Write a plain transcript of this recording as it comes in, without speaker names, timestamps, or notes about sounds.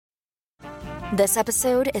This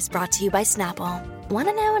episode is brought to you by Snapple. Want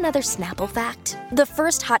to know another Snapple fact? The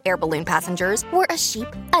first hot air balloon passengers were a sheep,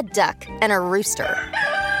 a duck, and a rooster.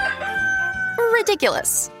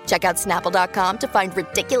 Ridiculous. Check out Snapple.com to find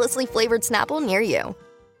ridiculously flavored Snapple near you.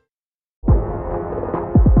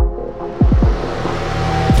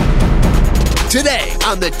 Today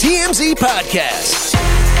on the TMZ Podcast.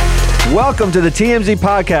 Welcome to the TMZ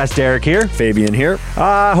Podcast. Derek here. Fabian here.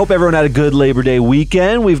 I hope everyone had a good Labor Day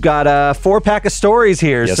weekend. We've got a 4-pack of stories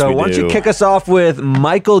here. Yes, so why don't you kick us off with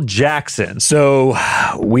Michael Jackson? So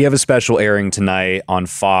we have a special airing tonight on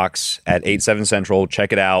Fox at 8/7 Central.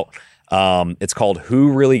 Check it out. It's called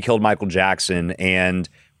Who Really Killed Michael Jackson? And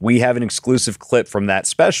we have an exclusive clip from that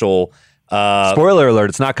special. Spoiler alert,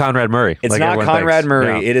 it's not Conrad Murray. It's not Conrad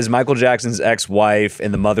Murray. Yeah. It is Michael Jackson's ex-wife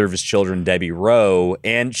and the mother of his children, Debbie Rowe.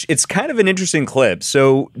 And it's kind of an interesting clip.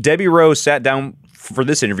 So Debbie Rowe sat down for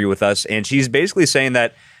this interview with us, and she's basically saying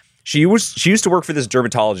that she used to work for this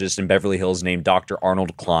dermatologist in Beverly Hills named Dr.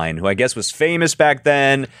 Arnold Klein, who I guess was famous back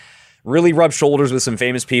then, really rubbed shoulders with some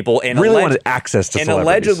famous people. And really wanted access to celebrities. And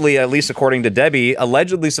allegedly, at least according to Debbie,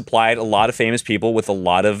 allegedly supplied a lot of famous people with a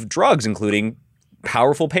lot of drugs, including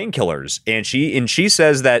powerful painkillers. And she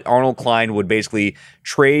says that Arnold Klein would basically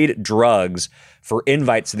trade drugs for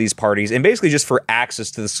invites to these parties and basically just for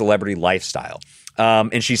access to the celebrity lifestyle.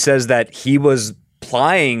 And she says that he was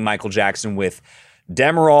plying Michael Jackson with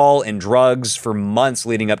Demerol and drugs for months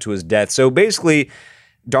leading up to his death. So basically,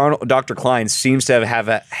 Dr. Klein seems to have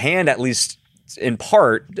a hand, at least in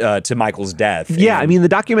part, to Michael's death. Yeah, I mean, the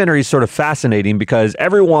documentary is sort of fascinating because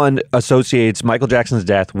everyone associates Michael Jackson's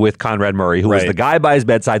death with Conrad Murray, who was the guy by his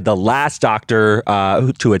bedside, the last doctor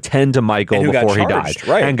to attend to Michael before he died,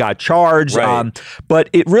 and got charged. But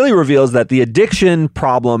it really reveals that the addiction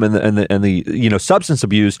problem and the substance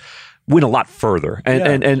abuse went a lot further.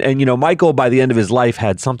 And you know, Michael, by the end of his life,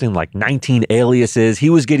 had something like 19 aliases. He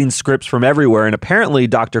was getting scripts from everywhere. And apparently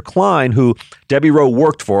Dr. Klein, who Debbie Rowe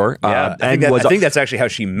worked for. I think that's actually how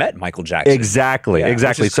she met Michael Jackson. Exactly.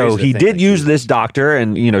 So he did use this doctor,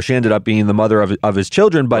 and, you know, she ended up being the mother of his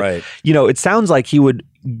children. But, you know, it sounds like he would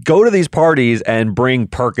go to these parties and bring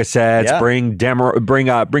Percocets, bring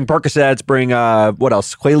Percocets, bring what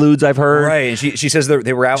else? Quaaludes, I've heard. Right. And she says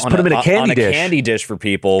they were out on a candy dish for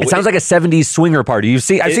people. It sounds like a 70s swinger party. I've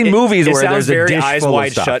seen movies where there's a dish eyes full wide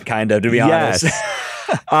of stuff. shut, kind of, to be honest.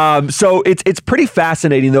 So it's pretty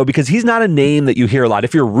fascinating, though, because he's not a name that you hear a lot.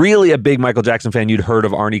 If you're really a big Michael Jackson fan, you'd heard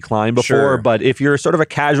of Arnie Klein before. Sure. But if you're sort of a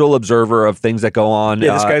casual observer of things that go on,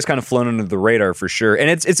 this guy's kind of flown under the radar for sure. And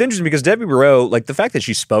it's interesting because Debbie Rowe, like the fact that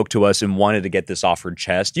she spoke to us and wanted to get this off her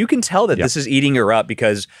chest, you can tell that this is eating her up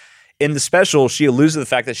because in the special, she alludes to the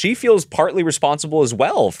fact that she feels partly responsible as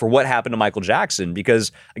well for what happened to Michael Jackson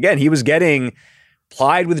because, again, he was getting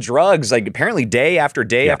plied with drugs, like apparently day after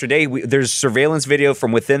day after day. There's surveillance video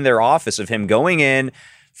from within their office of him going in,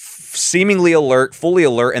 seemingly alert, fully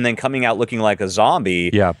alert, and then coming out looking like a zombie.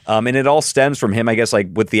 And it all stems from him, I guess, like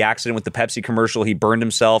with the accident with the Pepsi commercial, he burned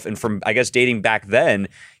himself. And from, I guess, dating back then,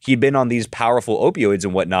 he'd been on these powerful opioids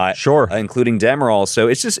and whatnot, including Demerol. So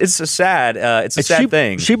it's a sad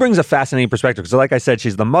thing. She brings a fascinating perspective because, like I said,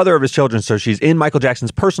 she's the mother of his children, so she's in Michael Jackson's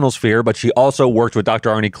personal sphere, but she also worked with Dr.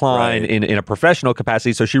 Arnie Klein in a professional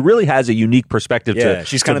capacity. So she really has a unique perspective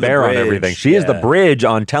to bear on everything. She is the bridge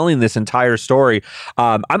on telling this entire story.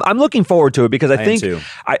 I'm looking forward to it because I think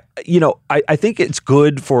think it's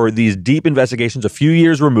good for these deep investigations. A few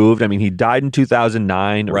years removed. I mean, he died in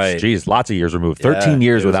 2009. Lots of years removed. 13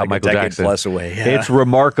 years without Michael Jackson. Plus away. It's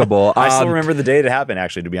remarkable. I still remember the day it happened,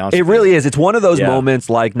 actually, to be honest. It really is. It's one of those moments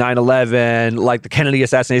like 9/11, like the Kennedy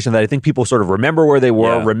assassination, that I think people sort of remember where they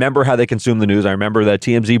were, remember how they consumed the news. I remember that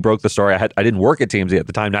TMZ broke the story. I didn't work at TMZ at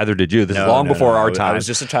the time, neither did you. This is long before our time. I was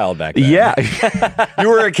just a child back then. Yeah. You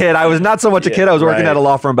were a kid. I was not so much a kid. I was working at a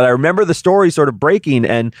law firm, but I remember the story sort of breaking,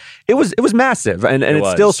 and it was massive. And it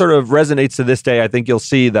still sort of resonates to this day. I think you'll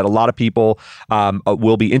see that a lot of people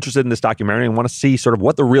will be interested in this documentary and want to see sort of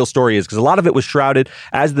what the real story is, because a lot of it was shrouded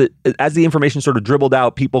as the information sort of dribbled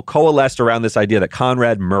out. People coalesced around this idea that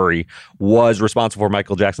Conrad Murray was responsible for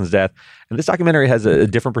Michael Jackson's death, and this documentary has a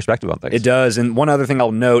different perspective on things. It does. And one other thing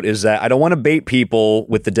I'll note is that I don't want to bait people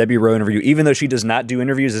with the Debbie Rowe interview, even though she does not do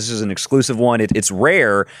interviews. This is an exclusive one. It's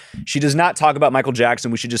rare. She does not talk about Michael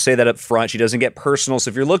Jackson. We should just say that up front. She doesn't get personal. So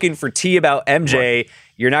if you're looking for tea about MJ,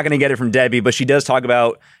 You're not going to get it from Debbie, but she does talk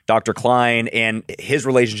about Dr. Klein and his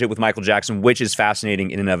relationship with Michael Jackson, which is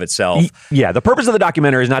fascinating in and of itself. Yeah, the purpose of the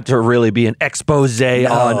documentary is not to really be an expose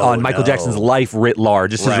on Michael Jackson's life writ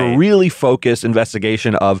large. This is a really focused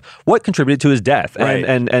investigation of what contributed to his death.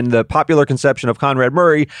 And the popular conception of Conrad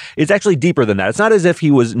Murray is actually deeper than that. It's not as if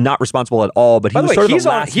he was not responsible at all, but he was sort of the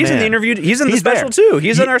last man. He's in the interview. He's in the special too.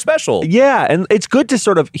 He's in our special. Yeah, and it's good to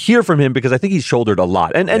sort of hear from him because I think he's shouldered a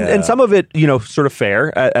lot. And some of it, sort of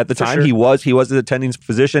fair at the time. Sure. He was an attending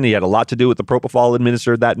physician. He had a lot to do with the propofol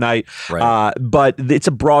administered that night. Right. But it's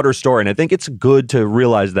a broader story, and I think it's good to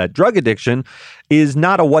realize that drug addiction is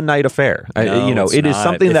not a one-night affair. It is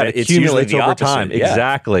something that accumulates over time. Yeah.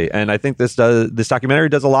 Exactly. And I think this documentary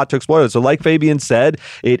does a lot to explore it. So like Fabian said,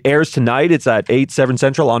 it airs tonight. It's at 8/7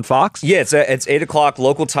 Central on Fox. Yeah, it's 8 o'clock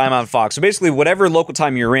local time on Fox. So basically, whatever local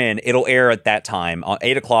time you're in, it'll air at that time,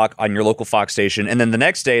 8 o'clock on your local Fox station. And then the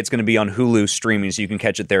next day, it's going to be on Hulu streaming, so you can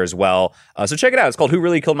catch it there as well. So check it out. It's called Who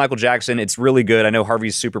Really Killed Michael Jackson. It's really good. I know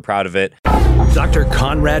Harvey's super proud of it. Dr.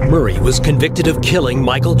 Conrad Murray was convicted of killing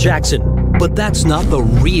Michael Jackson. But that's not the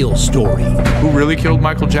real story. Who really killed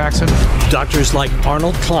Michael Jackson? Doctors like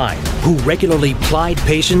Arnold Klein, who regularly plied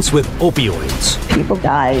patients with opioids. People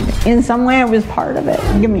died. In some way, I was part of it.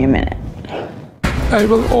 Give me a minute. I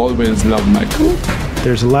will always love Michael.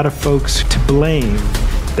 There's a lot of folks to blame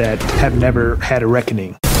that have never had a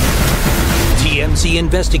reckoning. TMZ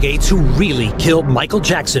investigates who really killed Michael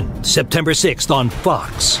Jackson, September 6th on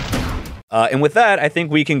Fox. And with that, I think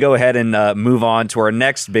we can go ahead and move on to our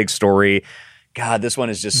next big story. God, this one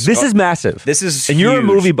is just... This is massive. This is And huge. you're a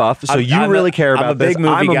movie buff, so you really care about this. I'm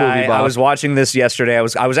a big movie guy. I was watching this yesterday. I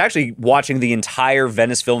was actually watching the entire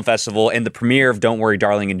Venice Film Festival and the premiere of Don't Worry,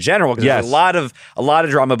 Darling in general, because there's a lot of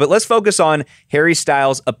drama. But let's focus on Harry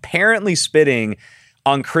Styles apparently spitting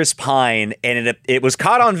on Chris Pine, and it was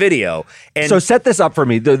caught on video. And so set this up for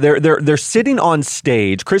me. They're sitting on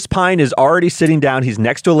stage. Chris Pine is already sitting down. He's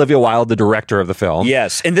next to Olivia Wilde, the director of the film.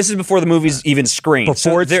 Yes, and this is before the movie's even screened.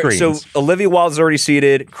 Before it screens. So Olivia Wilde is already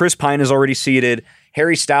seated. Chris Pine is already seated.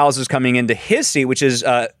 Harry Styles is coming into his seat, which is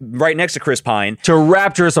right next to Chris Pine. To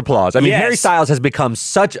rapturous applause. I mean, Harry Styles has become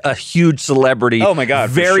such a huge celebrity. Oh my God,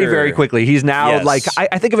 very, very quickly. He's now like,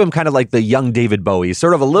 I think of him kind of like the young David Bowie,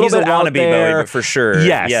 sort of a little bit out there. Bowie, but for sure.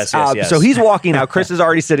 Yes. So he's walking out. Chris is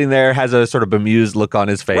already sitting there, has a sort of bemused look on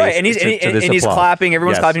his face. Right, and he's clapping.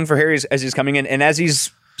 Everyone's clapping for Harry as he's coming in. And as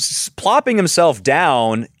he's plopping himself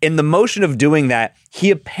down, in the motion of doing that, he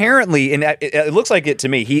apparently, and it looks like it to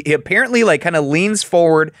me, he apparently like kind of leans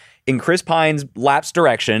forward in Chris Pine's lap's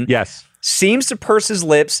direction. Yes. Seems to purse his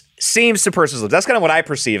lips. That's kind of what I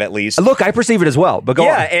perceive, at least. Look, I perceive it as well, but go on.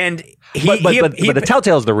 Yeah, and but the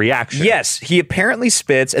telltale is the reaction. Yes, he apparently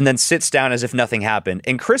spits and then sits down as if nothing happened.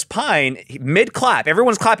 And Chris Pine, mid-clap,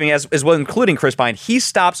 everyone's clapping as well, including Chris Pine, he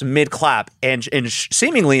stops mid-clap and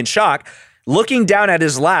seemingly in shock, looking down at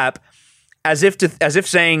his lap as if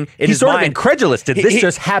saying in his mind, sort of incredulous. Did this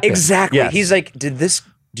just happen? Exactly. Yes. He's like, did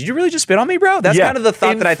you really just spit on me, bro? That's kind of the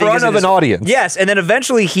thought that I think is in front of an audience. Yes, and then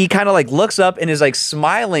eventually he kind of like looks up and is like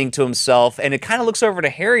smiling to himself, and it kind of looks over to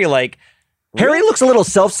Harry like, Harry looks a little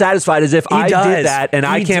self-satisfied, as if I did that and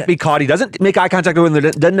I can't be caught. He doesn't make eye contact with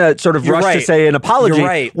him. Doesn't sort of rush to say an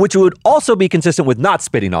apology, which would also be consistent with not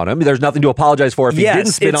spitting on him. There's nothing to apologize for if he didn't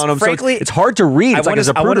spit on him. Frankly, so it's hard to read. It's like a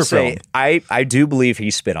Zapruder film. I do believe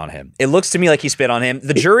he spit on him. It looks to me like he spit on him.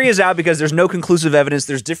 The jury is out because there's no conclusive evidence.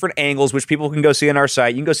 There's different angles, which people can go see on our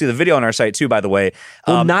site. You can go see the video on our site too, by the way.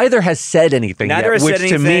 Well, neither has said anything yet, which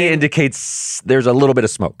to me indicates there's a little bit of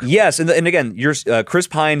smoke. Yes, and again, Chris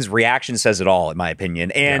Pine's reaction says it all, in my opinion.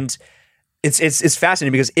 And it's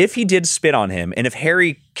fascinating because if he did spit on him, and if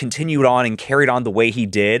Harry continued on and carried on the way he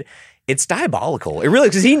did, it's diabolical. It really,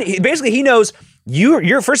 because he knows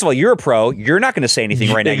you're first of all, you're a pro. You're not going to say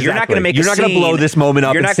anything right now. You're not going to make. You're not going to blow this moment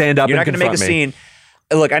up and stand up. You're not going to make a scene.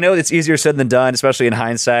 Look, I know it's easier said than done, especially in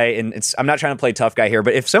hindsight, and I'm not trying to play tough guy here,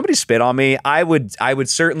 but if somebody spit on me, I would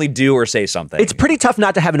certainly do or say something. It's pretty tough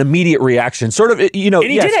not to have an immediate reaction. Sort of, And he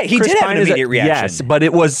did have an immediate reaction. Yes, but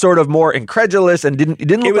it was sort of more incredulous and didn't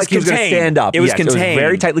look like he was going to stand up. It was contained. It was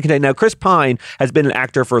very tightly contained. Now, Chris Pine has been an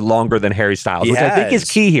actor for longer than Harry Styles, which I think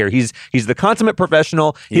is key here. He's the consummate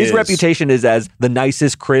professional. His reputation is as the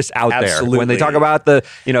nicest Chris out there. When they talk about the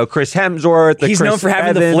Chris Hemsworth, he's known for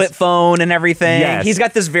having the flip phone and everything. Yes, he's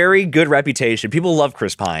got this very good reputation. People love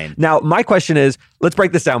Chris Pine. Now, my question is, let's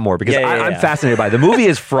break this down more because I'm fascinated by it. The movie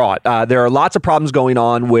is fraught. There are lots of problems going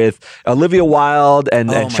on with Olivia Wilde and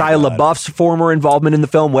Shia LaBeouf's former involvement in the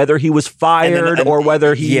film, whether he was fired or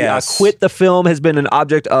whether he quit the film has been an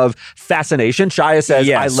object of fascination. Shia says,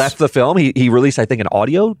 I left the film. He released, I think, an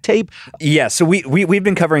audio tape. Yeah, so we've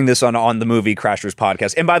been covering this on the Movie Crashers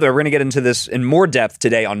podcast. And by the way, we're going to get into this in more depth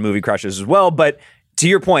today on Movie Crashers as well. But to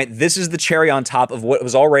your point, this is the cherry on top of what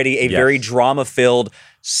was already a very drama-filled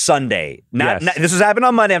Sunday. This was happening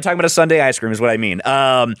on Monday. I'm talking about a Sunday ice cream is what I mean.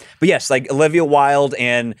 But yes, like Olivia Wilde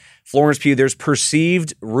and Florence Pugh, there's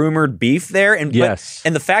perceived rumored beef there. And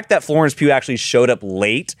and the fact that Florence Pugh actually showed up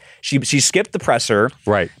late, she skipped the presser,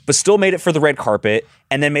 but still made it for the red carpet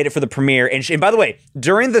and then made it for the premiere. And by the way,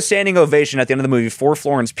 during the standing ovation at the end of the movie for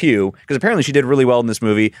Florence Pugh, because apparently she did really well in this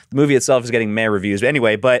movie, the movie itself is getting meh reviews. But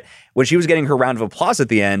anyway, when she was getting her round of applause at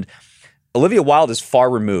the end, Olivia Wilde is far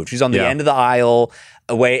removed. She's on the end of the aisle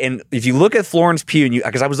away. And if you look at Florence Pugh,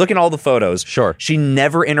 because I was looking at all the photos, she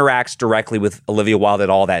never interacts directly with Olivia Wilde at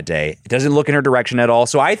all that day. It doesn't look in her direction at all.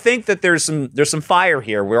 So I think that there's some fire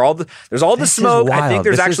here where there's all the smoke. I think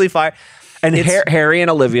there's actually fire. And Harry and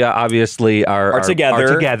Olivia obviously are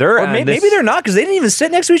together. Or maybe they're not because they didn't even sit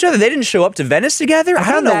next to each other. They didn't show up to Venice together.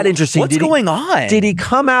 I don't know. That interesting. What's going on? Did he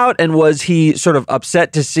come out and was he sort of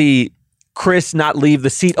upset to see Chris not leave the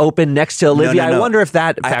seat open next to Olivia? No. I wonder if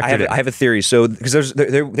that factored in. I have a theory. So because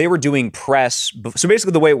they were doing press. So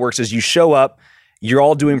basically the way it works is you show up, you're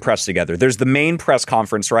all doing press together. There's the main press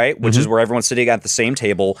conference, right? Which is where everyone's sitting at the same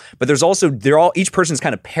table. But there's also, each person's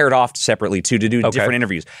kind of paired off separately too to do different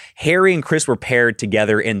interviews. Harry and Chris were paired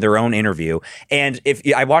together in their own interview. And if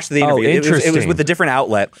I watched the interview, it was with a different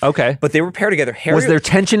outlet. Okay. But they were paired together. Was there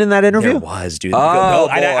tension in that interview? There was, dude.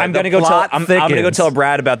 I'm going to go tell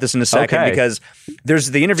Brad about this in a second because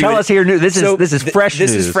there's the interview. Tell us here, this is fresh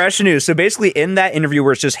news. This is fresh news. So basically in that interview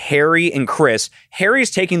where it's just Harry and Chris,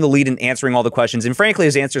 Harry's taking the lead in answering all the questions. And frankly,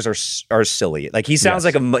 his answers are silly. Like he sounds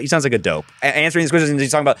like a dope answering these questions. And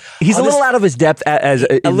he's talking about he's a little out of his depth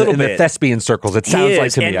in the thespian circles. It sounds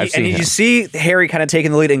like to me. I've seen him. You see Harry kind of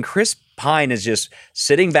taking the lead, and Chris Pine is just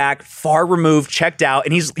sitting back, far removed, checked out,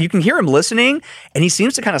 and you can hear him listening, and he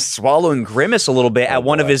seems to kind of swallow and grimace a little bit at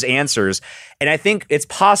one of his answers. And I think it's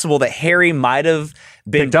possible that Harry might have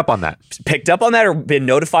picked up on that or been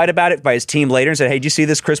notified about it by his team later and said, hey, did you see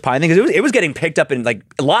this Chris Pine thing? Because it was getting picked up in like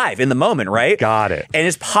live in the moment, right? Got it. And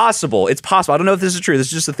it's possible. I don't know if this is true. This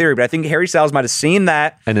is just a theory, but I think Harry Styles might have seen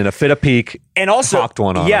that. And in a fit of pique, and also, cocked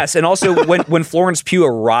one on yes, and also when Florence Pugh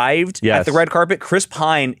arrived at the red carpet, Chris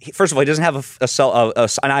Pine, first of all, he doesn't have an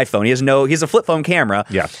iPhone. He has a flip phone camera.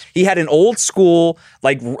 Yes. He had an old school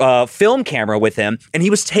film camera with him, and he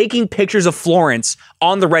was taking pictures of Florence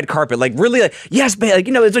on the red carpet, yes, man,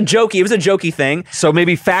 it was a jokey thing. So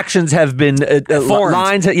maybe factions have been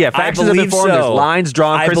formed. Factions have been formed. There's lines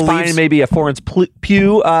drawn. Chris Pine may be a Florence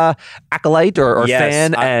Pugh acolyte or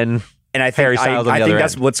fan, and I think Harry Styles I think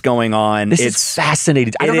that's what's going on. This is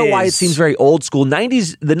fascinating. I don't know why it seems very old school. The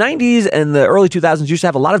 90s and the early 2000s used to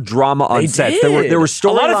have a lot of drama on sets. There were storylines.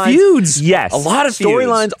 A lot of feuds. Yes. A lot of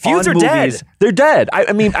storylines. Feuds are movies. Dead. They're dead.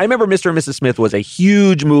 I mean, I remember Mr. and Mrs. Smith was a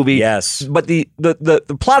huge movie. Yes. But the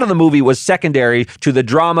plot of the movie was secondary to the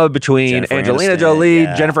drama between Angelina Jolie,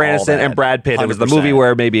 Jennifer Aniston, and Brad Pitt. 100%. It was the movie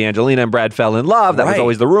where maybe Angelina and Brad fell in love. That was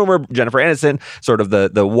always the rumor. Jennifer Aniston, sort of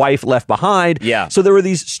the wife left behind. Yeah. So there were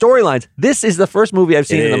these storylines. This is the first movie I've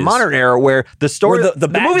seen in the modern era where the story, the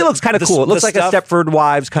movie looks kind of cool. It looks like a Stepford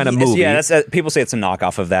Wives kind of movie. Yeah, people say it's a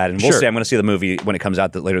knockoff of that, and we'll see. I'm going to see the movie when it comes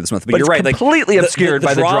out later this month. But you're right, completely obscured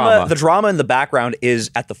by the drama. The drama in the background is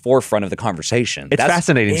at the forefront of the conversation. It's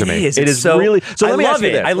fascinating to me. It is really. So let me ask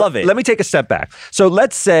you this. I love it. Let me take a step back. So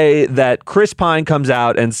let's say that Chris Pine comes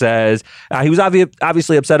out and says he was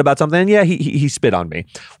obviously upset about something. And yeah, he spit on me.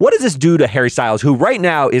 What does this do to Harry Styles, who right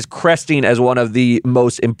now is cresting as one of the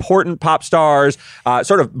most important pop stars?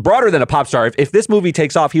 Sort of broader than a pop star. If this movie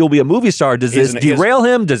takes off, he will be a movie star. Does this derail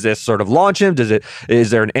him? Does this sort of launch him? Is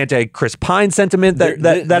there an anti-Chris Pine sentiment that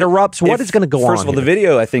erupts? What is going to go on? First of all, the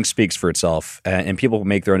video I think speaks for itself, and people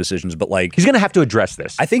make their own decisions. But he's going to have to address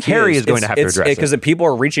this. I think Harry is going to have to address it because people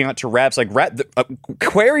are reaching out to reps.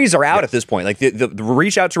 Queries are out at this point. The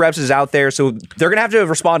reach out to reps is out there, so they're going to have to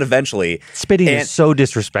respond eventually. Spitting is so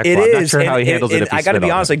disrespectful. I'm not sure how he handles it. I got to be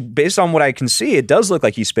honest. Based on what I can see, it does look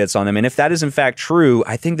like he spits on him, and if that is in fact true,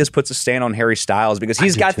 I think this puts a stand on Harry Styles because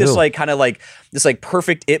he's got this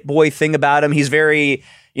perfect it boy thing about him. He's very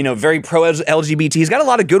very pro-LGBT. He's got a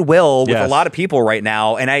lot of goodwill with a lot of people right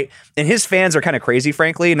now. And his fans are kind of crazy,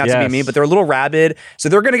 frankly, not to be mean, but they're a little rabid. So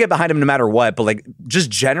they're going to get behind him no matter what. But like just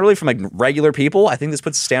generally from like regular people, I think this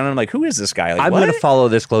puts a stand on him like, who is this guy? Like, I'm going to follow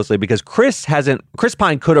this closely because Chris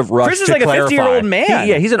Pine could have rushed to clarify. Chris is like a 50-year-old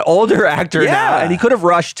man. He's an older actor now, and he could have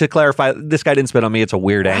rushed to clarify, this guy didn't spit on me, it's a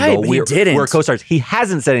weird angle. He didn't. We're co-stars. He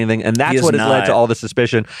hasn't said anything, and that's what has led to all the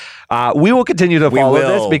suspicion. We will continue to follow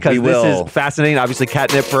this because this is fascinating. Obviously,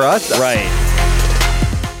 catnip for us. Right.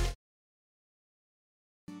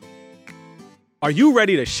 Are you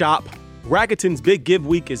ready to shop? Rakuten's Big Give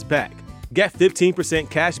Week is back. Get 15%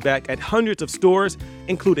 cash back at hundreds of stores,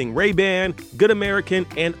 including Ray-Ban, Good American,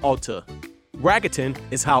 and Ulta. Rakuten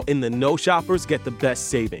is how in-the-know shoppers get the best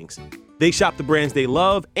savings. They shop the brands they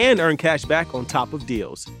love and earn cash back on top of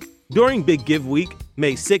deals. During Big Give Week,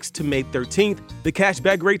 May 6th to May 13th, the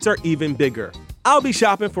cashback rates are even bigger. I'll be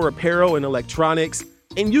shopping for apparel and electronics,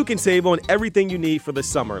 and you can save on everything you need for the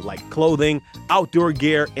summer, like clothing, outdoor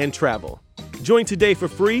gear, and travel. Join today for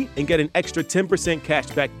free and get an extra 10%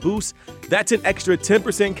 cashback boost. That's an extra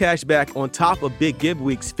 10% cashback on top of Big Give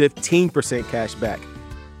Week's 15% cashback.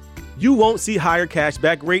 You won't see higher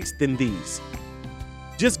cashback rates than these.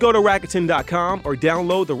 Just go to Rakuten.com or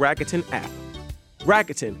download the Rakuten app.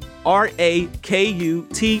 Rakuten, Rakuten.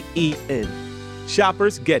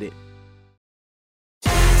 Shoppers get it.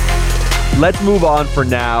 Let's move on for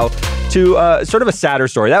now to sort of a sadder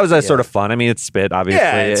story. That was sort of fun. I mean, it's spit, obviously.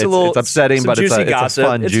 Yeah, it's upsetting, but it's a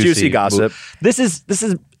fun, juicy gossip. Move. This is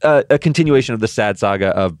a continuation of the sad saga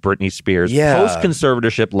of Britney Spears'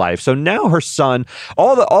 post-conservatorship life. So now her son,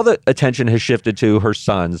 all the attention has shifted to her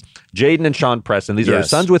sons, Jaden and Sean Preston. These are her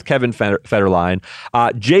sons with Kevin Federline.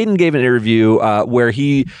 Jaden gave an interview where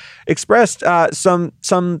he expressed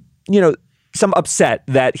some upset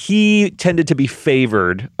that he tended to be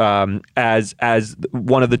favored as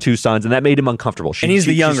one of the two sons, and that made him uncomfortable. And he's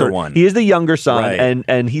the younger one. He is the younger son,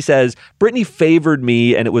 and he says, Britney favored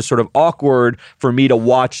me, and it was sort of awkward for me to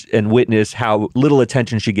watch and witness how little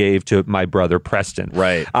attention she gave to my brother Preston.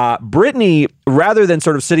 Right. Britney, rather than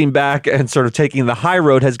sort of sitting back and sort of taking the high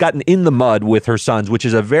road, has gotten in the mud with her sons, which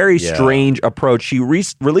is a very strange approach. She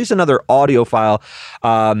released another audio file.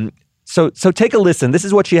 So take a listen. This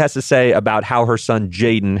is what she has to say about how her son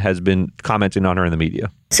Jaden has been commenting on her in the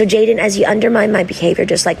media. So Jaden, as you undermine my behavior,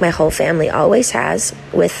 just like my whole family always has,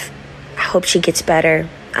 I hope she gets better.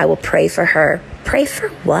 I will pray for her. Pray for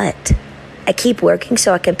what? I keep working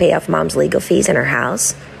so I can pay off mom's legal fees in her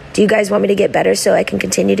house. Do you guys want me to get better so I can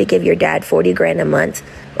continue to give your dad $40,000 a month?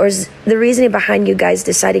 Or is the reasoning behind you guys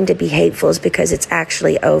deciding to be hateful is because it's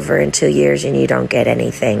actually over in 2 years and you don't get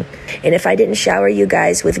anything? And if I didn't shower you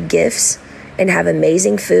guys with gifts and have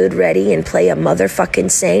amazing food ready and play a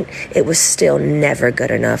motherfucking saint, it was still never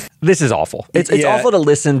good enough. This is awful. It's awful to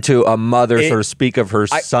listen to a mother sort of speak of her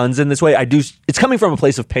sons in this way. It's coming from a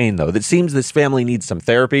place of pain, though. That seems this family needs some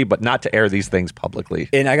therapy, but not to air these things publicly.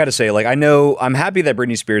 And I got to say, I'm happy that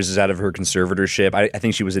Britney Spears is out of her conservatorship. I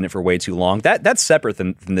think she was in it for way too long. That's separate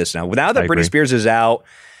than this now. Now that Britney Spears is out,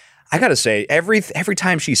 I gotta say, every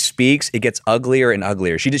time she speaks, it gets uglier and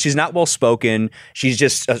uglier. She's not well spoken. She's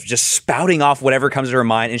just spouting off whatever comes to her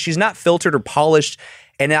mind, and she's not filtered or polished.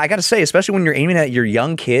 And I gotta say, especially when you're aiming at your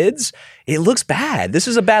young kids, it looks bad. This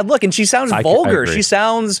is a bad look, and she sounds vulgar. She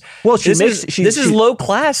sounds this is low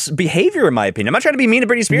class behavior, in my opinion. I'm not trying to be mean to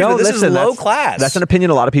Britney Spears, but this is low class. That's an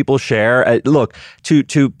opinion a lot of people share. Look,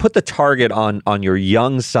 to put the target on your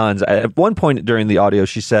young sons. At one point during the audio,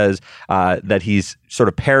 she says that he's sort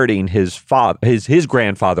of parroting his father, his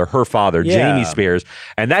grandfather, her father, Jamie Spears,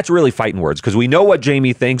 and that's really fighting words because we know what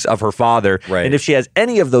Jamie thinks of her father, and if she has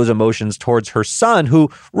any of those emotions towards her son, who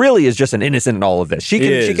really is just an innocent in all of this, she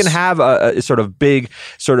can have a sort of big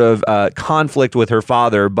sort of conflict with her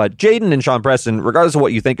father. But Jaden and Sean Preston, regardless of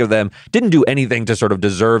what you think of them, didn't do anything to sort of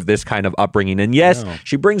deserve this kind of upbringing. And yes,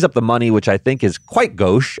 she brings up the money, which I think is quite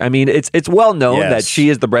gauche. I mean, it's well known that she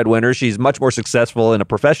is the breadwinner. She's much more successful in a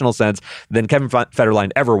professional sense than Kevin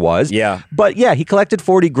Federline ever was. Yeah. But yeah, he collected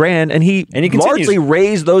 $40,000 and he largely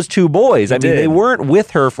raised those two boys. I mean, they weren't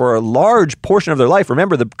with her for a large portion of their life.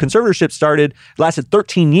 Remember, the conservatorship lasted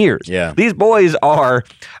 13 years. Yeah. These boys are,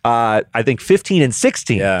 I think, 15 and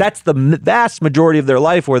 16. Yeah. That's the vast majority of their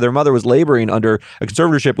life where their mother was laboring under a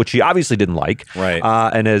conservatorship, which she obviously didn't like. Right.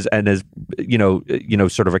 And has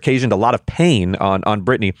sort of occasioned a lot of pain on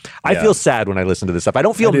Britney. I feel sad when I listen to this stuff. I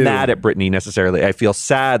don't feel mad at Britney necessarily. I feel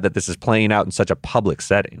sad that this is playing out in such a public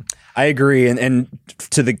setting. I agree, and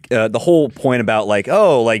to the whole point about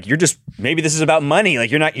you're just maybe this is about money.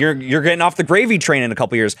 Like you're getting off the gravy train in a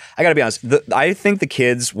couple years. I got to be honest. I think the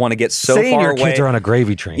kids want to get so far away. Kids are on a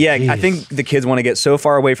gravy train. Yeah, I think the kids want to get so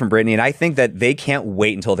far away from Britney, and I think that they can't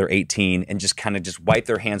wait until they're 18 and just kind of just wipe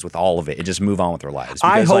their hands with all of it and just move on with their lives.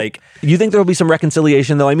 Because, I hope. You think there will be some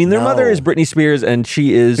reconciliation, though? I mean, their mother is Britney Spears, and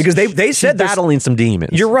she is because they said battling some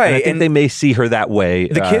demons. You're right. And I think they may see her that way.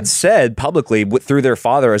 The kids said publicly through their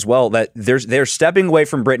father as well that they're stepping away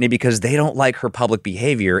from Britney because they don't like her public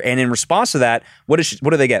behavior. And in response to that, what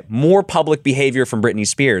do they get? More public behavior from Britney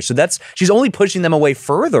Spears. So she's only pushing them away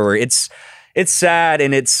further. It's sad,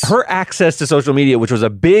 and it's her access to social media, which was a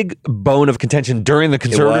big bone of contention during the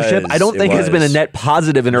conservatorship. I don't think has been a net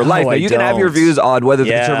positive in her life. Now, you can have your views on whether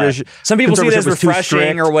the conservatorship. Some people see it as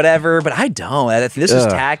refreshing or whatever, but I don't. This is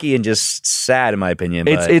tacky and just sad, in my opinion.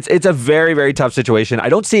 It's a very, very tough situation. I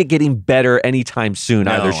don't see it getting better anytime soon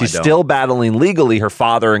either. She's still battling legally her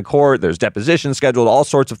father in court. There's depositions scheduled, all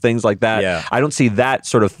sorts of things like that. Yeah. I don't see that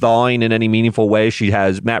sort of thawing in any meaningful way. She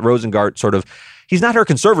has Matt Rosengart sort of. He's not her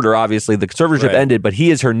conservator, obviously. The conservatorship ended, but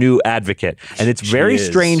he is her new advocate. And it's very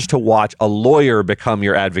strange to watch a lawyer become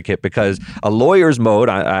your advocate because a lawyer's mode,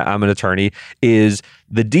 I'm an attorney, is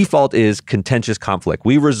the default is contentious conflict.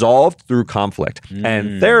 We resolve through conflict.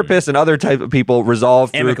 And therapists and other type of people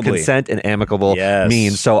resolve through consent and amicable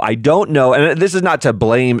means. So I don't know, and this is not to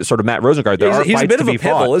blame sort of Matt Rosengart. There are he's fights a bit to of be a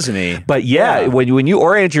pibble, fought. isn't he? But when you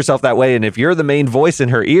orient yourself that way, and if you're the main voice in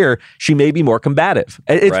her ear, she may be more combative.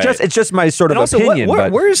 It's just my sort of opinion.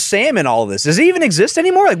 Where is Sam in all of this? Does he even exist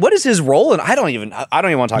anymore? Like, what is his role? And I don't even want to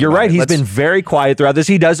talk about it. You're right. He's been very quiet throughout this.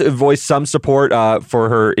 He does voice some support for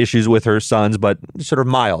her issues with her sons, but sort of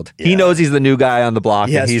mild. Yeah. He knows he's the new guy on the block,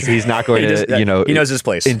 and he's not going to, he knows his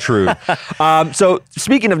place. Intrude. So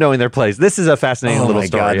speaking of knowing their place, this is a fascinating little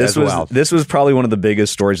story. This was probably one of the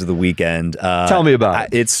biggest stories of the weekend. Tell me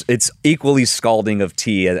about it. It's equally scalding of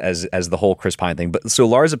tea as the whole Chris Pine thing. But so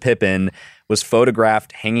Larsa Pippen was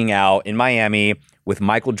photographed hanging out in Miami with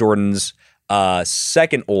Michael Jordan's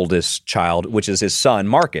second oldest child, which is his son,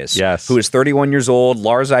 Marcus, who is 31 years old.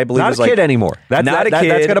 Larsa, I believe, not is a kid anymore. Not a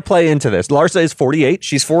kid. That's going to play into this. Larsa is 48.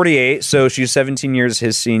 She's 48, so she's 17 years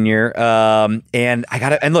his senior. And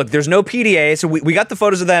look, there's no PDA, so we got the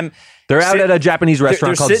photos of them. They're out at a Japanese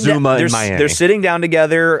restaurant called Zuma in Miami. They're sitting down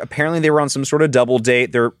together. Apparently, they were on some sort of double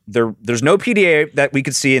date. There's no PDA that we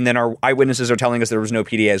could see, and then our eyewitnesses are telling us there was no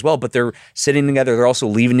PDA as well. But they're sitting together. They're also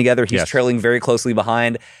leaving together. He's trailing very closely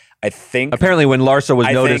behind. I think apparently when Larsa was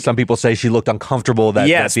noticed, some people say she looked uncomfortable. That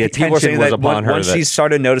the attention was upon her. Once she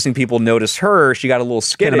started noticing people notice her, she got a little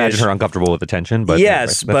skittish. Can't imagine her uncomfortable with attention, but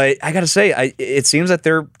but I got to say, it seems that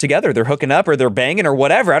they're together. They're hooking up, or they're banging, or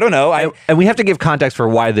whatever. I don't know. And we have to give context for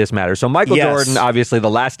why this matters. So Michael Jordan, obviously,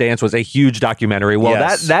 The Last Dance was a huge documentary. Well,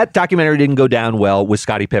 that documentary didn't go down well with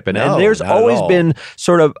Scottie Pippen, and there's always been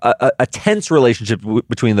sort of a tense relationship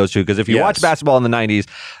between those two. Because if you watch basketball in the '90s,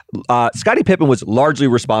 Scottie Pippen was largely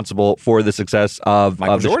responsible for the success of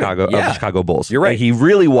the Chicago Bulls. You're right. He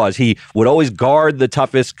really was. He would always guard the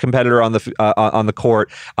toughest competitor on the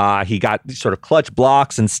court. He got sort of clutch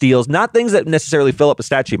blocks and steals, not things that necessarily fill up a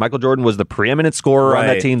stat sheet. Michael Jordan was the preeminent scorer on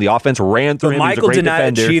that team. The offense ran through him. Michael did not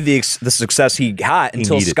achieve the success he got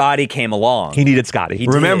until Scottie came along. He needed Scottie.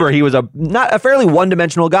 Remember, he was a fairly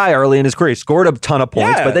one-dimensional guy early in his career. He scored a ton of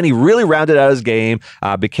points, but then he really rounded out his game,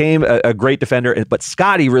 became a great defender. But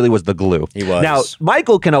Scottie really was the glue. He was. Now,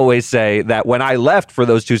 Michael can always say that when I left for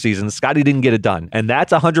those 2 seasons, Scottie didn't get it done. And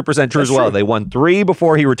that's 100% true as well. They won 3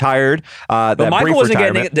 before he retired. But Michael wasn't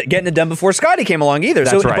getting it done before Scottie came along either.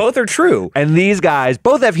 That's right. Both are true. And these guys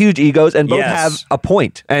both have huge egos and both have a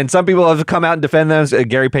point. And some people have come out and defend them.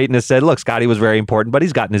 Gary Payton has said, look, Scottie was very important, but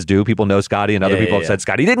he's gotten his due. People know Scottie, and other people have said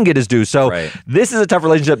Scottie didn't get his due. So this is a tough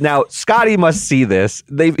relationship. Now, Scottie must see this.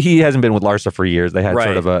 He hasn't been with Larsa for years. They had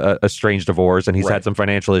sort of a strange divorce, and he's had some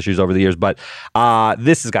financial issues over the years. But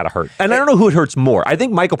this has got to hurt. And I don't know who it hurts more. I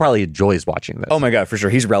think Michael probably enjoys watching this. Oh my God, for sure.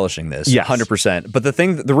 He's relishing this. 100%. But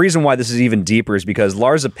the reason why this is even deeper is because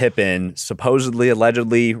Larsa Pippen, supposedly,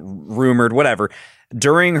 allegedly, rumored, whatever,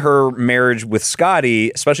 during her marriage with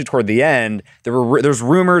Scottie, especially toward the end, there's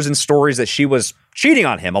rumors and stories that she was cheating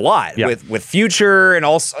on him a lot with Future, and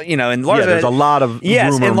also, and Larsa. There's a lot of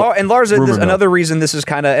rumor, and Larsa. There's another reason this is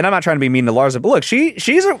kind of, and I'm not trying to be mean to Larsa, but look, she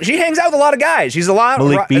hangs out with a lot of guys. She's a lot.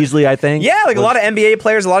 Malik Beasley, I think. Yeah, a lot of NBA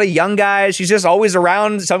players, a lot of young guys. She's just always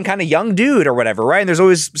around some kind of young dude or whatever, right? And there's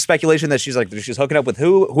always speculation that she's hooking up with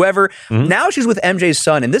whoever. Mm-hmm. Now she's with MJ's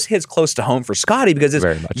son, and this hits close to home for Scottie because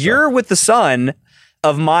you're with the son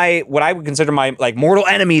of what I would consider my like mortal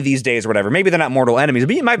enemy these days or whatever. Maybe they're not mortal enemies,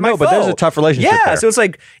 but my no, foe. But there's a tough relationship there. So it's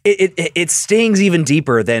like it stings even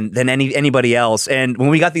deeper than anybody else. And when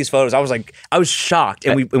we got these photos, I was shocked.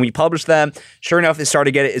 And we published them. Sure enough, it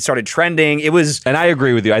started trending. It was, and I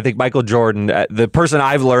agree with you. I think Michael Jordan, the person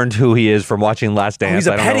I've learned who he is from watching Last Dance. He's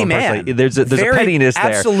a petty man. There's a pettiness there.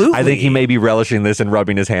 Absolutely. I think he may be relishing this and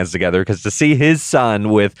rubbing his hands together because to see his son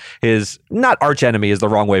with his not arch enemy is the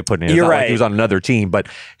wrong way of putting it. It's You're not right. Like he was on another team, but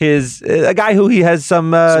a guy who he has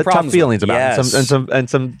some tough feelings about, yes. and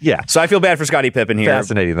some. So I feel bad for Scottie Pippen here.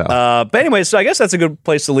 Fascinating though. But anyway, so I guess that's a good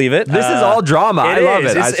place to leave it. This is all drama. I love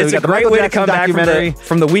it. It's a great way to come back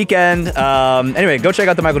from the weekend. Anyway, go check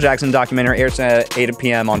out the Michael Jackson documentary. Airs at 8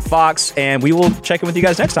 p.m. on Fox, and we will check in with you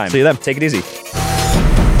guys next time. See you then. Take it easy.